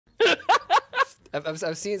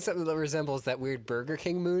I've seen something that resembles that weird Burger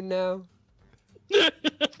King moon now.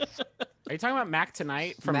 Are you talking about Mac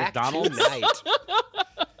Tonight from Mac McDonald's? Tonight.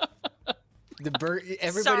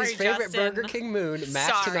 Everybody's Sorry, favorite Justin. Burger King moon, Mac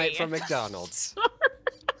Sorry. Tonight from McDonald's.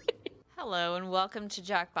 Hello and welcome to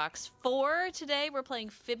Jackbox 4. Today we're playing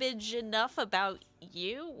Fibbage Enough About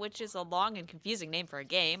You, which is a long and confusing name for a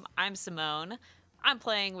game. I'm Simone. I'm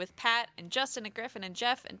playing with Pat and Justin and Griffin and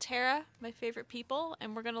Jeff and Tara, my favorite people,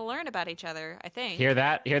 and we're going to learn about each other, I think. Hear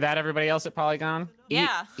that? Hear that, everybody else at Polygon?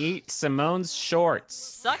 Yeah. Eat Simone's shorts.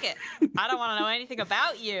 Suck it. I don't want to know anything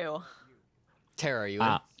about you. Tara, are you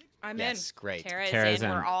in? I'm Yes, great. Tara's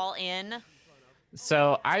in. in. We're all in.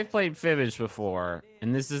 So I've played Fibbage before,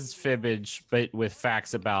 and this is Fibbage, but with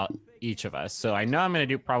facts about each of us. So I know I'm going to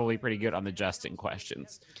do probably pretty good on the Justin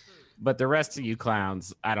questions. But the rest of you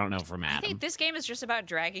clowns, I don't know from I Adam. think this game is just about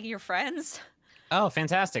dragging your friends. Oh,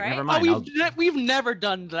 fantastic. Right? Never Oh, mind. we've never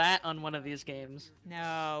done that on one of these games.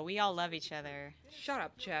 No, we all love each other. Shut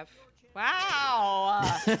up, Jeff. Wow.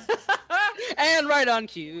 And right on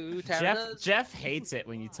cue, Tara does. Jeff hates it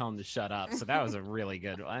when you tell him to shut up, so that was a really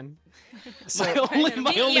good one. My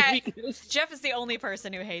only Yeah. weakness. Jeff is the only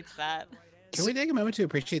person who hates that. Can we take a moment to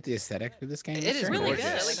appreciate the aesthetic of this game? It It's is very really gorgeous.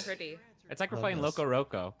 good. Really pretty. It's like we're Love playing this. Loco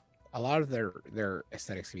Roco. A lot of their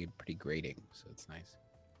aesthetics can be pretty grating, so it's nice.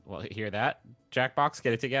 Well, hear that? Jackbox,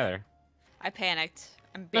 get it together. I panicked.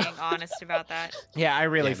 I'm being honest about that. Yeah, I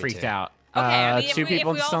really Yeah, me freaked too. out. Okay, I mean, Two if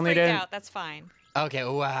people we all still freaked needed. out, that's fine. Okay,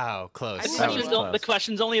 wow, close. That was close. The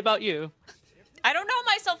question's only about you. I don't know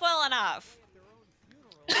myself well enough.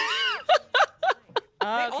 They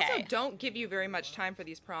also Okay. don't give you very much time for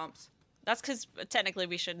these prompts. That's because technically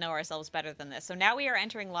we should know ourselves better than this. So now we are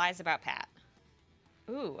entering lies about Pat.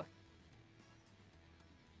 Ooh.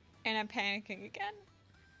 And I'm panicking again.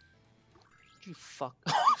 You fuck.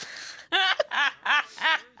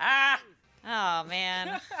 Oh,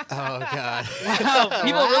 man. Oh, God. Wow,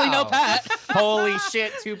 people really know Pat. Holy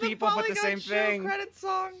shit, two people put the Polygon same show thing. Credit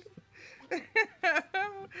song.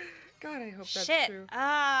 God, I hope that's Shit. true.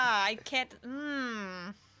 I can't.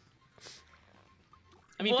 I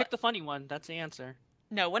mean, What? pick the funny one. That's the answer.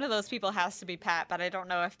 No, one of those people has to be Pat, but I don't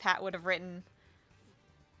know if Pat would have written.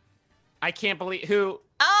 I can't believe who.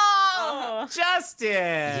 Oh!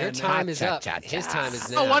 Justin. Your time is Cha, up. cha, cha, His cha. time is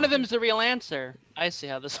now. Oh, one of them's the real answer. I see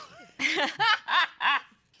how this.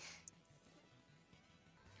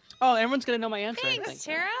 Oh, everyone's gonna know my answer. I Thanks, think.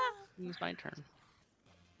 Tara. It's my turn.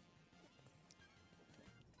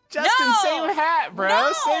 Justin, No! same hat, bro.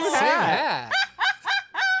 No! Same Same hat. hat.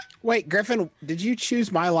 Wait, Griffin, did you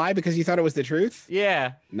choose my lie because you thought it was the truth?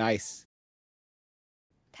 Yeah. Nice.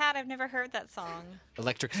 Pat, I've never heard that song.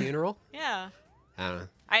 Electric Funeral? Yeah. I don't know.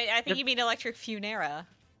 I think you mean Electric Funera.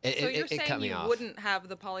 It, So it, you're it saying cut me you off. wouldn't have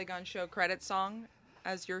the Polygon show credit song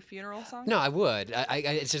as your funeral song? No, I would.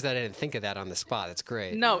 It's just that I didn't think of that on the spot. That's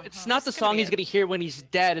great. No, it's not the It's gonna song be he's it. gonna hear when he's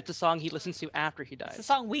dead. It's the song he listens to after he It's the dies.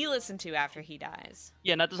 song we listen to after he dies.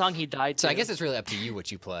 Yeah, not the song he died to. So I guess it's really up to you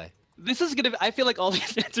what you play. This is gonna. I feel like all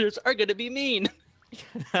these answers are gonna be mean.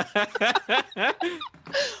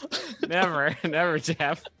 Never,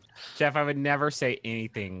 Jeff. Jeff, I would never say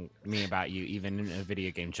anything mean about you, even in a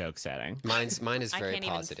video game joke setting. Mine is I very can't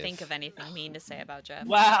positive. even think of anything mean to say about Jeff.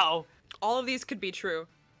 Wow. All of these could be true.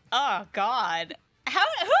 Oh God. Who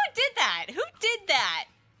did that? Who did that?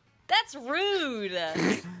 That's rude.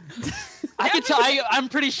 I can tell. I'm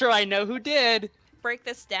pretty sure I know who did. Break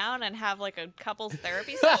this down and have like a couples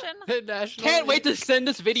therapy session. National Can't wait to send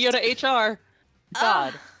this video to HR.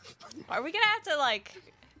 God. Are we gonna have to like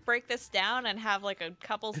break this down and have like a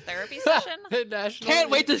couples therapy session? National Can't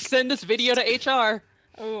wait to send this video to HR.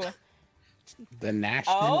 Ooh. The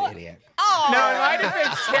national Oh. idiot. Oh. No, it might have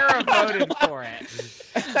been Tara voted for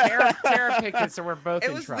it. Tara picked it, so we're both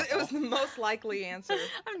in trouble. It was the most likely answer.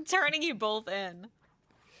 I'm turning you both in.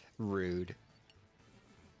 Rude.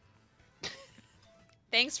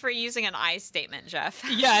 Thanks for using an I statement, Jeff.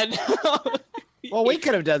 Yeah. No. Well, we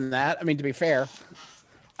could have done that. I mean, to be fair.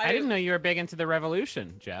 I didn't know you were big into the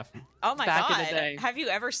revolution, Jeff. Oh my Back in God. the day. Have you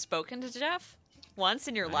ever spoken to Jeff once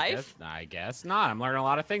in your life? I guess not. I'm learning a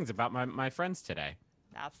lot of things about my friends today.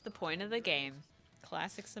 That's the point of the game.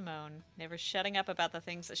 Classic Simone. Never shutting up about the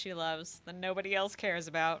things that she loves that nobody else cares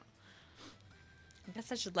about. I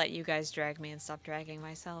guess I should let you guys drag me and stop dragging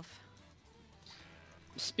myself.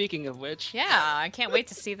 Speaking of which. Yeah, I can't wait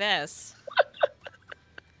to see this.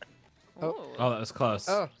 Oh. Ooh. Oh, that was close.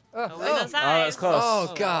 Oh, Over those that was eyes. close.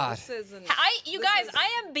 Oh, God. This isn't. You this guys, is-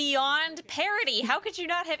 I am beyond parody. How could you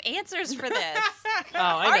not have answers for this? Oh,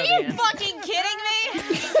 I Are know you the answer. fucking kidding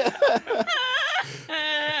me?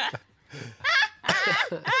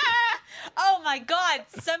 Oh my God!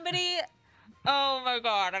 Somebody Oh my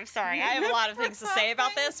god, I'm sorry. I have a lot of things to say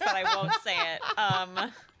about this, but I won't say it.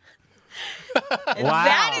 Wow.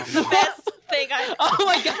 That is the best thing I. Oh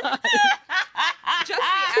my god. Just the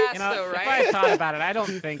ass, You know, though, if I right? had thought about it, I don't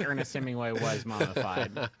think Ernest Hemingway was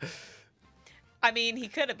mummified. I mean, he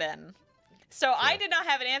could have been. So I did not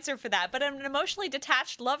have an answer for that, but an emotionally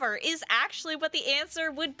detached lover is actually what the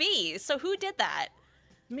answer would be. So who did that?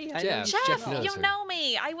 Me, Jeff. Jeff, Jeff knows you her. know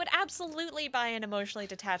me. I would absolutely buy an emotionally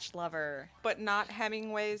detached lover. But not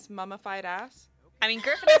Hemingway's mummified ass? I mean,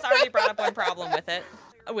 Griffin has already brought up one problem with it,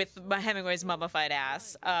 with Hemingway's mummified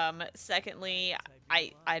ass. Secondly,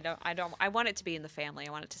 I want it to be in the family.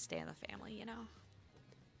 I want it to stay in the family, you know?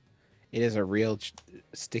 It is a real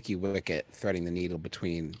sticky wicket threading the needle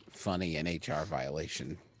between funny and HR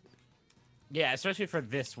violation. Yeah, especially for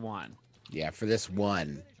this one. Yeah, for this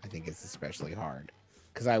one, I think it's especially hard.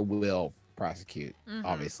 Because I will prosecute,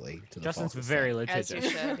 obviously, to the Justin's false very extent. As you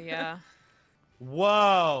litigious. should, yeah.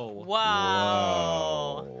 Whoa.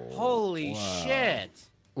 Wow. Whoa. Holy Whoa. shit.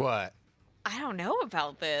 What? I don't know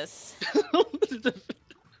about this.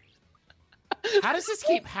 How does this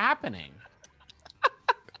keep happening?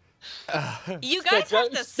 You guys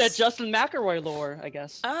have to. that Justin McElroy lore, I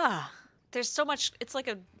guess. There's so much. It's like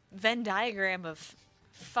a Venn diagram of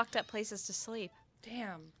fucked up places to sleep.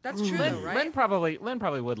 Damn. That's true, though, right? Lynn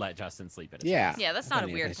probably would let Justin sleep at his Yeah. Yeah, that's not a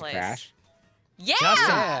Plenty of weird place to place. crash. Yeah. Justin,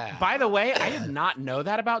 Yeah. by the way, I did not know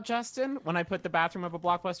that about Justin when I put the bathroom of a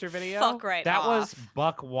Blockbuster video. Fuck right That was off.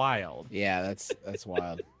 buck wild. Yeah, that's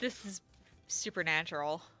wild. This is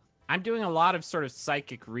supernatural. I'm doing a lot of sort of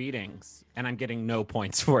psychic readings, and I'm getting no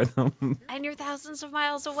points for them. And you're thousands of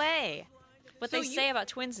miles away. What So they say about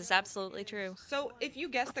twins is absolutely true. So if you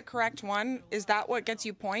guess the correct one, is that what gets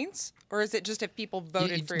you points? Or is it just if people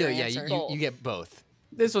voted for no, your yeah, answer? you get both.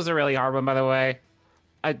 This was a really hard one, by the way.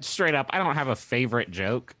 Straight up, I don't have a favorite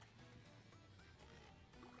joke.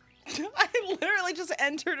 I literally just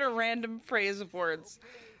entered a random phrase of words.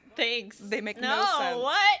 Thanks. They make No, no sense.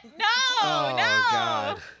 what? No, Oh, no.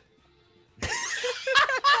 God.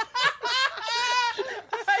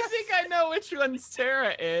 I think I know which one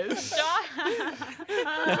Sarah is. Stop.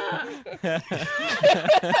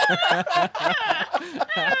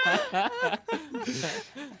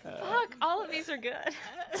 Fuck, all of these are good.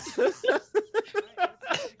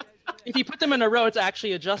 If you put them in a row, it's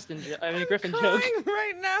actually a Griffin joke. Crying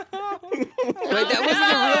right now. Wait, that wasn't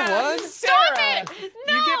the real one? Stop it!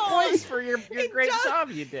 No! You get points for your great does- job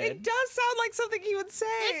you did. It does sound like something he would say.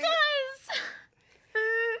 It does.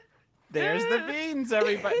 There's the beans,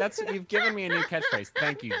 everybody. You've given me a new catchphrase.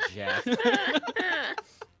 Thank you, Jeff. I'm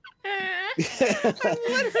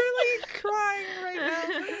literally crying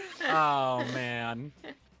right now. Oh man.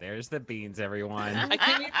 There's the beans, everyone. I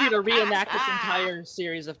can't wait for you to reenact this entire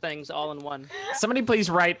series of things all in one. Somebody please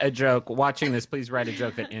write a joke. Watching this, please write a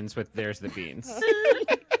joke that ends with "There's the beans."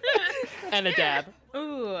 And a dab.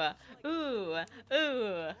 Ooh, ooh,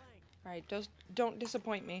 ooh. All right, don't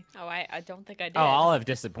disappoint me. Oh, I don't think I did. Oh, I'll have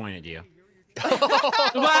disappointed you.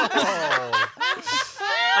 Wow.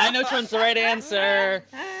 I know which one's the right answer.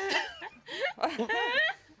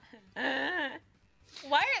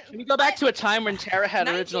 Why? Can we go back to a time when Tara had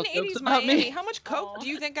original jokes 1980s about Miami. me? How much coke Oh. do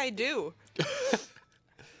you think I do?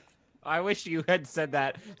 I wish you had said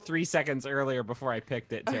that 3 seconds earlier before I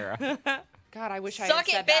picked it, Tara. God, I wish I Suck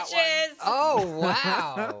had it, said that bitches! Oh,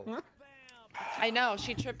 wow. one. I know,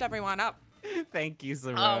 she tripped everyone up. Thank you,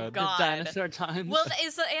 Simone. Oh, The God. dinosaur times. Well,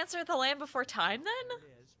 is the answer the Land Before Time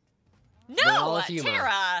then? Well, No, if you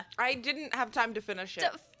Tara. I didn't have time to finish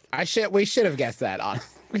it. We should have guessed that on.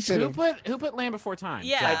 We should Who have. put Land Before Time?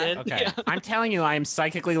 Yeah. I did. Okay. Yeah. I'm telling you, I am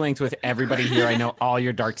psychically linked with everybody here. I know all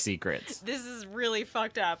your dark secrets. This is really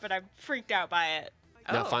fucked up, and I'm freaked out by it.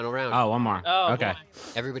 Now, Oh. final round. Oh, one more. Oh, Okay. boy.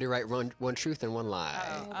 Everybody write one truth and one lie.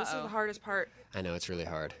 Oh, this is the hardest part. I know, it's really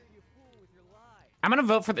hard. I'm gonna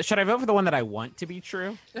vote for should I vote for the one that I want to be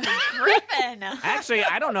true? Griffin. Actually,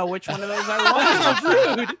 I don't know which one of those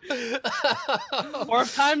I want. Rude. Or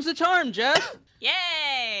if time's the charm, Jeff.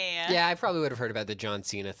 Yay! Yeah, I probably would have heard about the John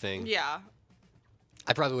Cena thing. Yeah.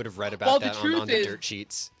 I probably would have read about Well, the that on truth the is- dirt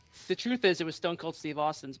sheets. The truth is, it was Stone Cold Steve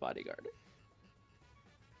Austin's bodyguard.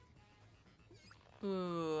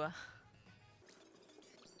 Ooh.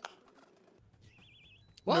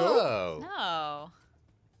 Whoa. No.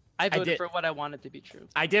 I voted did- for what I wanted to be true.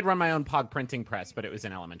 I did run my own Pog printing press, but it was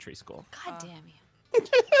in elementary school. God damn you.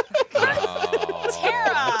 Oh,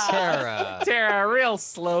 Tara! Tara. Tara, a real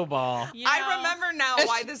slow ball. You know, I remember now It's-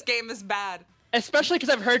 why this game is bad. Especially because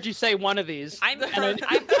I've heard you say one of these. I'm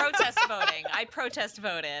protest voting. I protest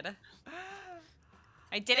voted.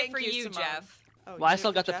 I did it Thank for you, you, Simone. Jeff. Oh, Well, I you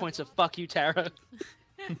still did got the Jeff? points of fuck you, Tara.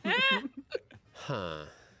 Huh.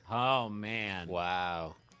 Oh man.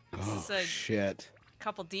 Wow. This is Oh, a shit.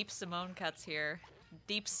 couple deep Simone cuts here.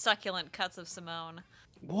 Deep succulent cuts of Simone.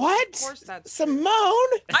 What? Of course that's Simone?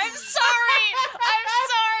 I'm sorry! I'm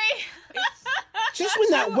sorry! Just when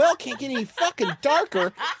that well can't get any fucking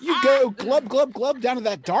darker, you go glub, glub, glub down to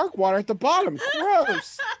that dark water at the bottom.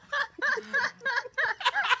 Gross.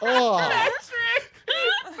 Oh.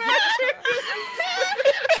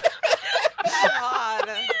 God.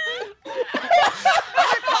 I'm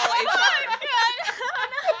gonna call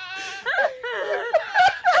HR.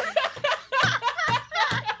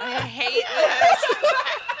 I hate this.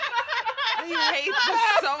 I hate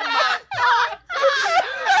this so much.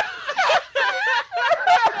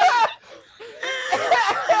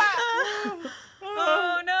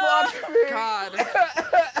 Oh no!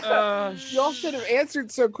 God. Y'all should have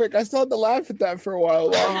answered so quick. I still had to laugh at that for a while.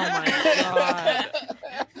 Oh my god.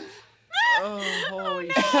 Oh, holy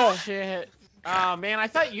shit. Oh man, I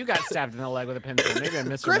thought you got stabbed in the leg with a pencil. Maybe I'm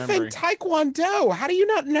Griffin misremembering. Taekwondo. How do you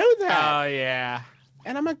not know that? Oh yeah.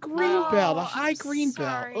 And I'm a green belt, a high I'm green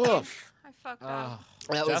sorry. belt. Oof. I fucked Oh, up.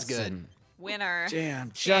 That was good. Justin. Winner. Damn.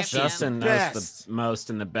 Champion. Justin knows best. the most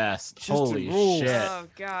and the best. Justin Holy rules. shit. Oh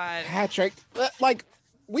god. Patrick, like,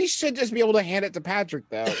 we should just be able to hand it to Patrick,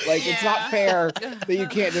 though. Like, it's Yeah. not fair that you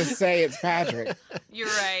can't just say it's Patrick. You're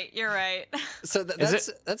right. You're right. So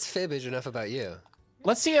Is that's Fibbage enough about you.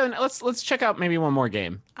 Let's see. Let's check out maybe one more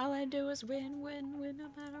game. All I do is win, win, win, no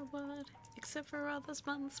matter what. Except for all those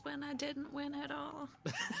months when I didn't win at all.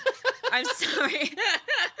 I'm sorry.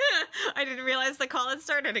 I didn't realize the call had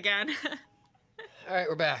started again. All right,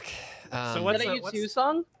 we're back. So Is that a U2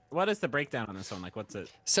 song? What is the breakdown on this one? Like, what's it?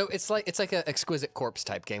 So it's like an exquisite corpse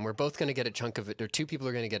type game. We're both gonna get a chunk of it, or two people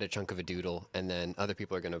are gonna get a chunk of a doodle, and then other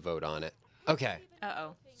people are gonna vote on it. Okay.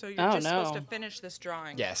 Uh-oh. So you're Oh, just supposed to no. finish this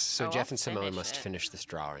drawing. Yes. So Oh, Jeff I'll and Simone finish must it. finish this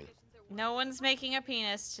drawing. No one's making a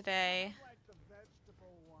penis today.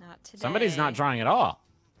 Not today. Somebody's not drawing at all.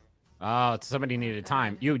 Oh, somebody needed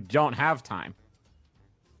time. You don't have time.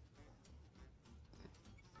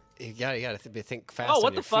 You gotta think fast. Oh, on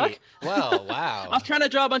what your the fuck? feet. Well, wow. I'm trying to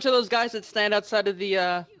draw a bunch of those guys that stand outside of the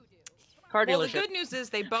car Well, the dealership. good news is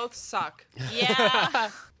they both suck. Yeah.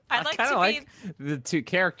 I'd like kind to of be. like the two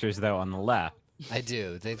characters though on the left. I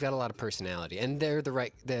do. They've got a lot of personality, and they're the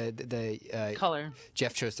right. Color.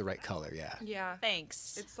 Jeff chose the right color. Yeah. Yeah.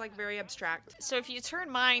 Thanks. It's like very abstract. So if you turn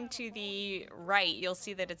mine to the right, you'll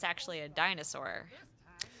see that it's actually a dinosaur.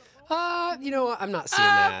 You know what? I'm not seeing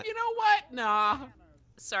that. You know what? Nah.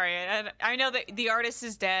 Sorry, I know that the artist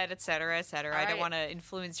is dead, etc., etc. I don't Alright. want to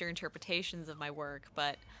influence your interpretations of my work,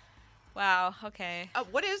 but wow, okay.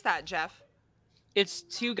 What is that, Jeff? It's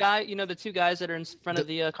two guys, you know, the two guys that are in front of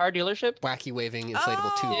the car dealership. Wacky waving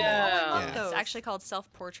inflatable tube. yeah. man. I love Yeah. those. It's actually called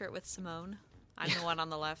Self-Portrait with Simone. I'm the one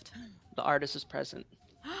on the left. The artist is present.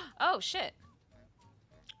 Oh shit.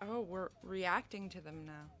 Oh, we're reacting to them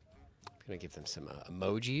now. I'm gonna give them some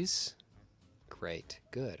emojis. Great.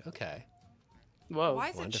 Good. Okay. Whoa. Why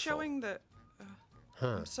is wonderful. it showing the?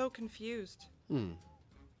 Huh. I'm so confused. Hmm.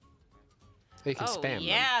 You can Oh spam them.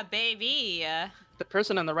 yeah, baby. The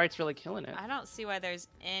person on the right's really killing it. I don't see why there's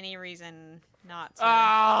any reason not to.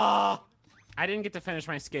 Oh, I didn't get to finish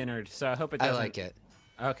my Skinner, so I hope it I doesn't. like it.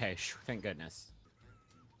 Okay, thank goodness.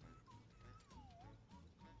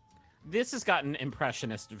 This has gotten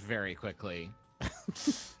impressionist very quickly.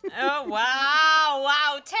 Oh wow,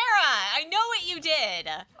 wow, Tara! I know what you did.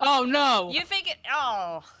 Oh no! You think it?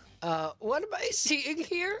 Oh What am I seeing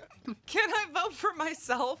here? Can I vote for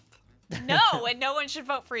myself? no, and no one should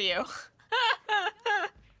vote for you.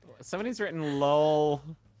 Somebody's written lol.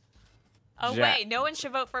 Oh Jack. wait, no one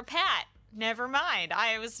should vote for Pat. Never mind.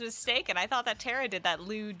 I was mistaken. I thought that Tara did that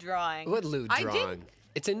lewd drawing. What lewd I did- drawing?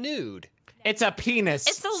 It's a nude. It's a penis,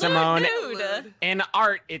 It's a lewd Simone. nude. In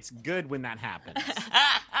art, it's good when that happens.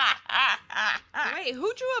 Wait,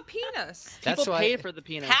 who drew a penis? That's People why. paid for the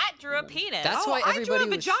penis. Pat drew a penis. That's why I drew a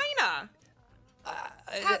everybody was. vagina.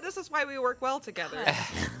 Pat, this is why we work well together.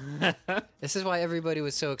 This is why everybody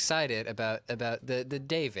was so excited about the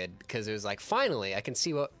David, because it was like, finally, I can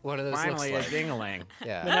see what one of those Finally, a looks like. dingaling.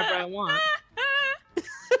 Yeah. Whenever I want.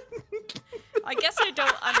 I guess I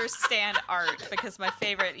don't understand art because my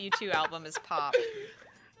favorite U2 album is pop.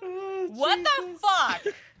 What the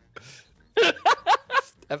fuck?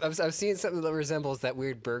 I'm seeing something that resembles that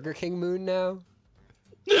weird Burger King moon now.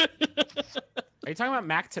 Are you talking about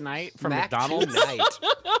Mac Tonight from Mac McDonald's? Tonight.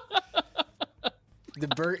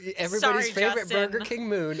 Everybody's Sorry, favorite Justin. Burger King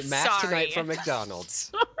moon, Mac Sorry. Tonight from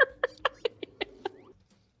McDonald's.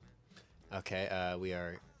 Okay, we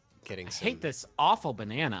are getting I some. hate this awful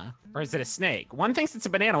banana. Or is it a snake? One thinks it's a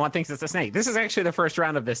banana, one thinks it's a snake. This is actually the first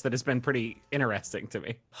round of this that has been pretty interesting to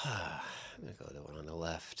me. I'm gonna go with the one on the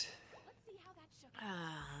left.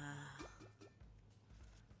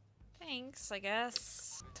 Thanks, I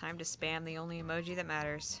guess. Time to spam the only emoji that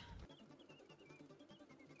matters.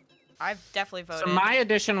 I've definitely voted. So my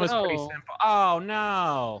addition was pretty No. simple. Oh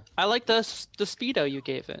no. I like the speedo you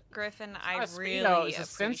gave it. Griffin, It's I not a really Speedo, it's a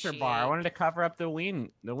sensor bar. I appreciate- wanted to cover up the wiener.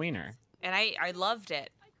 And I loved it.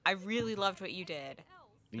 I really loved what you did.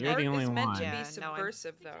 You're Art the only is meant one. to Yeah, be no,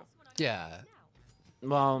 subversive, though. Yeah.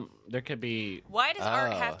 Well, there could be. Why does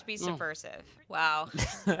art Oh. have to be subversive? Wow.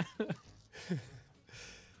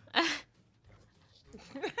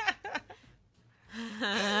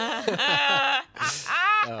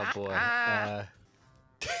 Oh boy. Well.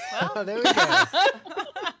 There we go.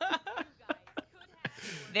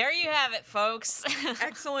 There you have it, folks.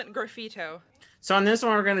 Excellent graffito. So on this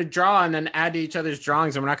one, we're going to draw and then add to each other's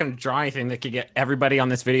drawings, and we're not going to draw anything that could get everybody on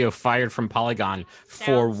this video fired from Polygon for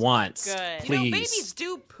Sounds once. good. Please. You know, babies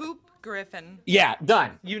do poop, Griffin. Yeah,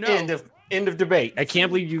 done. You know. End of debate. I can't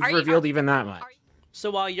believe you've Are you- revealed even that much. So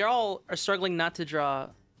while y'all are struggling not to draw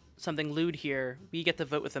something lewd here, we get to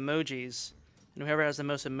vote with emojis, and whoever has the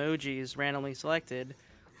most emojis randomly selected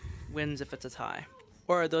wins if it's a tie.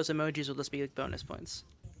 Or those emojis will just be like bonus points.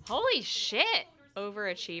 Holy shit.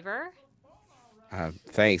 Overachiever.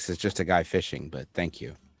 Thanks. It's just a guy fishing, but thank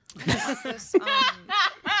you. This,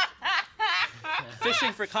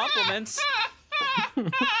 Fishing for compliments.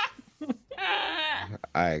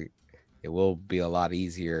 It will be a lot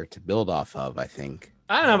easier to build off of, I think.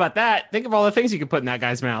 I don't know about that. Think of all the things you could put in that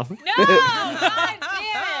guy's mouth. No! God damn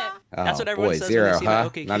it! That's what Oh, everyone boy, says when they zero, see that huh?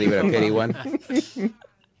 OK Not even a pity one.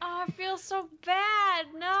 Oh, I feel so bad.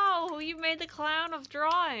 No, you made the clown of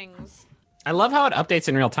drawings. I love how it updates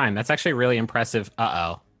in real time. That's actually really impressive.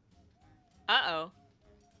 Uh-oh. Uh-oh.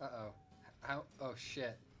 Uh-oh. How? Oh,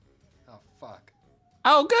 shit. Oh, fuck.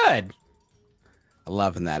 Oh, good. I'm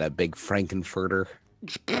loving that. A big Frankenfurter.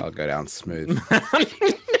 I'll go down smooth.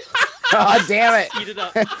 Oh, damn it. Eat it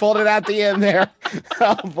up. Pulled it at the end there.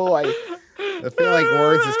 Oh, boy. I feel like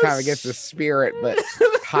words is kind of against the spirit, but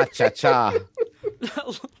ha-cha-cha.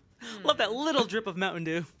 Love that little drip of Mountain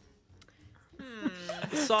Dew.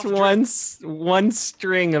 Soft It's drip. one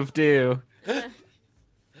string of dew.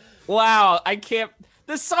 Wow, I can't.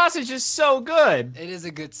 The sausage is so good. It is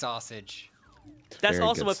a good sausage. That's Very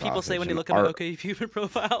also good what people say when they sausage look and at my art. OkCupid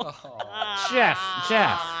profile. Oh. Jeff.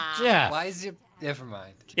 Why is it? Never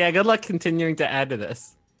mind. Yeah, good luck continuing to add to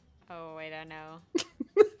this. Oh, wait, I know.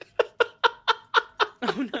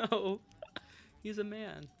 Oh no. He's a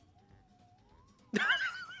man.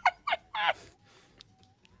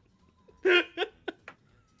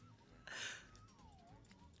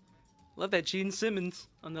 Love that Gene Simmons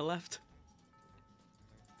on the left.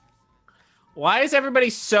 Why is everybody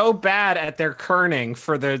so bad at their kerning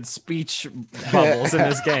for the speech bubbles in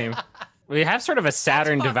this game? We have sort of a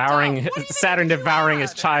Saturn fucked devouring up. What do you Saturn think you devouring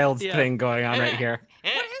his had? child Yeah. thing going on right here.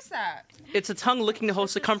 what is that? It's a tongue licking the whole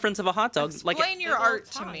circumference of a hot dog. Explain your big old art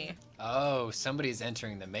to tongue. me. Oh, somebody's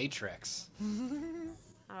entering the Matrix.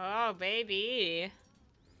 Oh, baby.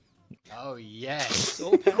 Oh, yes.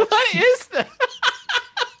 What is that?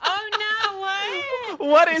 Oh, no, what?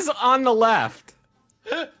 What is on the left?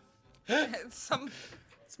 It's mouth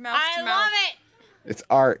I to mouth. love it. It's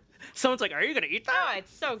art. Someone's like, "Are you gonna eat Oh, that?"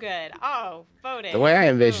 it's so good. Oh, vote it. The way I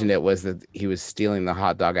envisioned it was that he was stealing the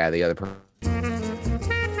hot dog out of the other person.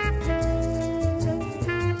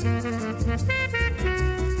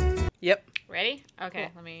 Yep. Ready? Okay,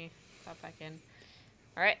 let me pop back in.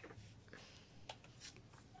 All right.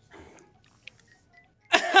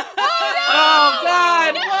 Oh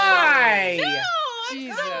God! Why?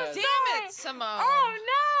 Jesus. Damn it, Simone. Oh,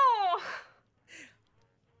 no.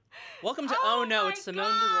 Welcome to Oh No, my it's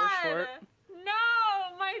Simone de God. Rochefort.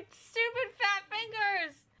 No, my stupid fat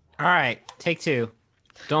fingers. All right, take two.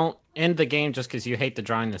 Don't end the game just because you hate the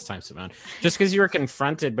drawing this time, Simone. Just because you were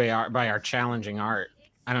confronted by our challenging art.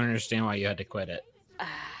 I don't understand why you had to quit it. I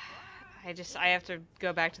have to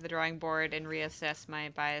go back to the drawing board and reassess my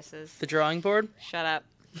biases. The drawing board. Shut up.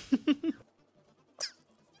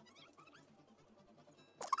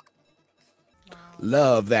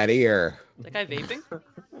 Love that ear. That guy vaping.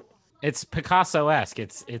 It's Picasso-esque.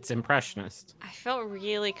 It's impressionist. I felt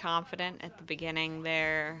really confident at the beginning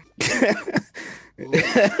there.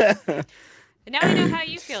 Now I know how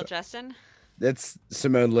you feel, Justin. That's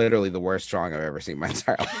Simone, literally the worst drawing I've ever seen in my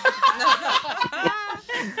entire life.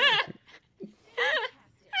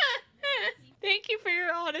 Thank you for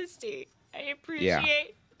your honesty. I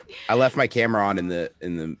appreciate. I left my camera on in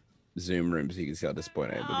the Zoom room so you can see how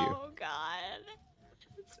disappointed I am with you. Oh God.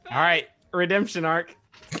 It's bad. All right, redemption arc.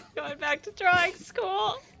 Going back to drawing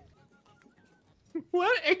school.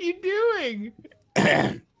 What are you doing?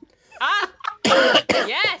 Ah.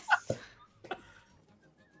 Yes.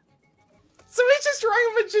 So he's just drawing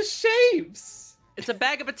a bunch of shapes. It's a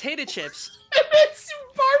bag of potato chips. And it's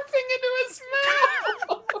barfing into his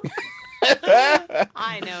mouth.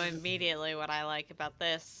 I know immediately what I like about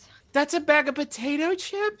this. That's a bag of potato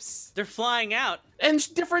chips? They're flying out.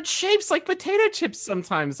 And different shapes like potato chips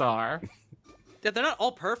sometimes are. Yeah, they're not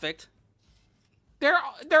all perfect. They're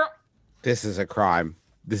This is a crime.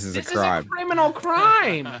 This is a crime. a criminal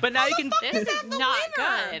crime. But now you can. This is not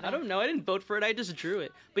good. I don't know. I didn't vote for it. I just drew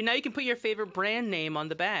it. But now you can put your favorite brand name on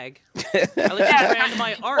the bag. I let you brand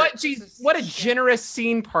my art. What a generous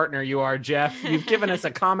scene partner you are, Jeff. You've given us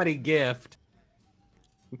a comedy gift.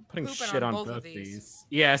 I'm putting Pooping shit on on both both of these. these.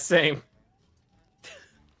 Yeah, same.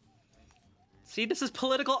 See, this is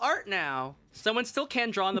political art now. Someone still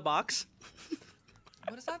can draw in the box.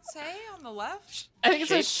 What does that say on the left? I think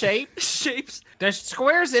it's a shape. Shapes. There's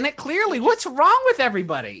squares in it clearly. What's wrong with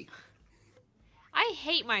everybody? I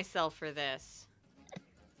hate myself for this.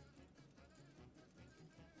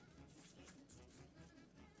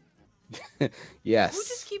 Yes. Who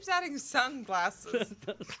just keeps adding sunglasses?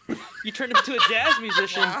 You turned into a jazz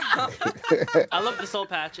musician. Wow. I love this whole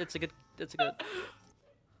patch. It's a good.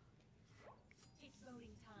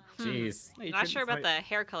 Jeez. Oh, you Not turned- sure about the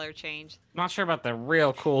hair color change. Not sure about the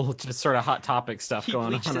real cool, just sort of hot topic stuff He going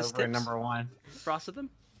bleached on his over in tips. #1. Frosted them.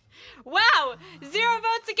 Wow! 0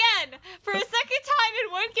 votes again! For a second time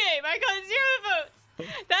in one game, I got 0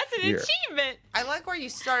 votes! That's an Here. achievement! I like where you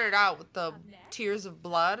started out with the tears of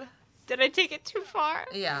blood. Did I take it too far?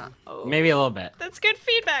 Yeah. Oh. Maybe a little bit. That's good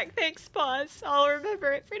feedback. Thanks, Pause. I'll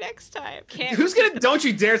remember it for next time. Can't Who's gonna? Don't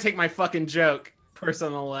you dare take my fucking joke. Person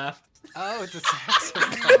on the left. Oh, it's a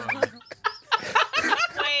saxophone.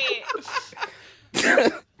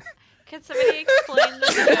 wait. Can somebody explain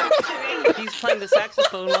this joke to me? He's playing the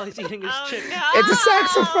saxophone while he's eating his Oh chips. no! It's a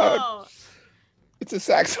saxophone. It's a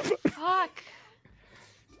saxophone. Fuck.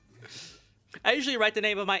 I usually write the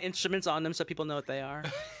name of my instruments on them so people know what they are.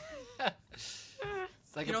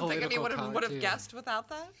 It's like You a don't think political anyone would have cartoon. guessed without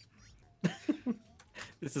that?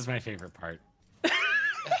 This is my favorite part.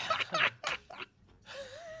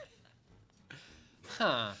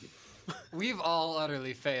 Huh. We've all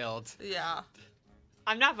utterly failed. Yeah.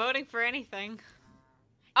 I'm not voting for anything.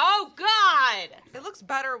 Oh God! It looks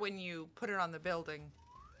better when you put it on the building.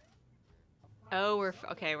 Oh, we're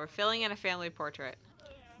filling in a family portrait.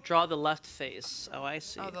 Draw the left face. Oh, I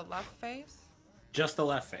see. Oh, the left face? Just the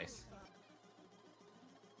left face.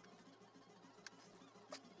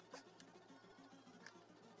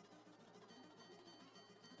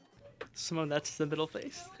 Simone, that's the middle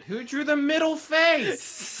face. Who drew the middle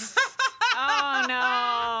face? Oh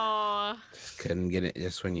no! Just couldn't get it.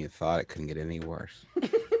 Just when you thought it couldn't get any worse.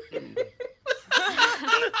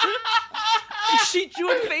 She drew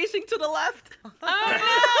it facing to the left. Oh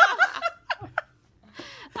no!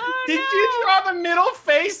 Oh, Did no. you draw the middle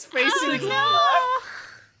face facing Oh, to the no.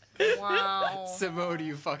 left? Wow. Simone,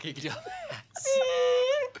 you fucking dumbass.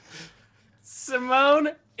 Simone,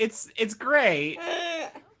 it's great.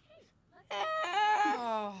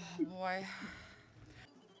 Oh, boy.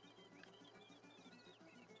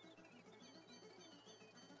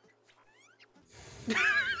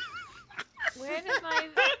 Where did my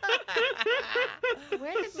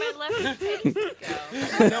left face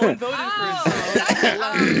go? No one voted Oh, for is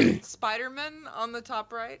that Spider-Man on the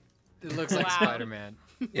top right? It looks like Wow. Spider-Man.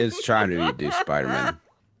 It's trying to do Spider-Man.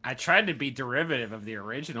 I tried to be derivative of the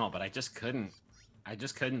original, but I just couldn't. I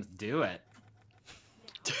just couldn't do it.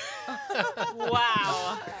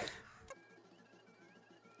 Wow.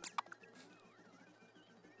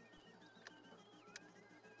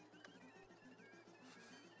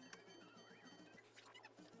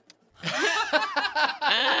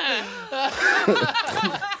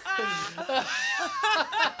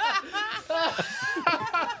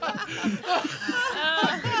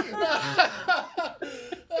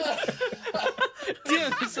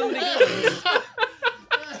 Damn, there's so many good ones.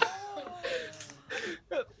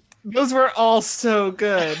 Those were all so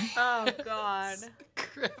good. Oh God.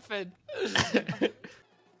 Griffin.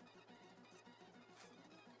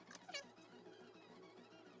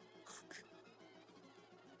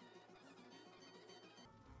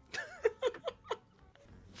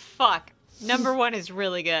 Fuck. #1 is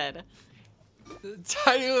really good. The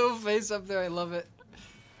tiny little face up there, I love it.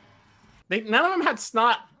 None of them had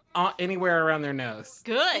snot anywhere around their nose.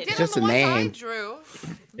 Good. Did Just on the a ones I name. drew.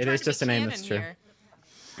 It Tried is to just be a name, canon that's true. here.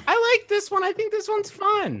 I like this one. I think this one's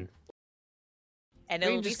fun. and We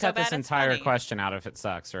it'll can be just so cut bad this it's entire funny. question out if it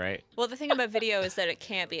sucks, right? Well, the thing about video is that it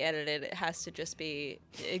can't be edited. It has to just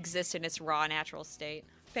exist in its raw, natural state.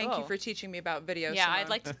 Thank you Oh. for teaching me about video. Yeah, Simone. I'd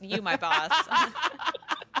like you, my boss.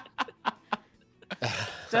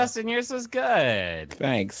 Justin, yours was good.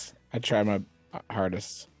 Thanks. I tried my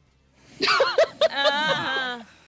hardest. Uh-huh.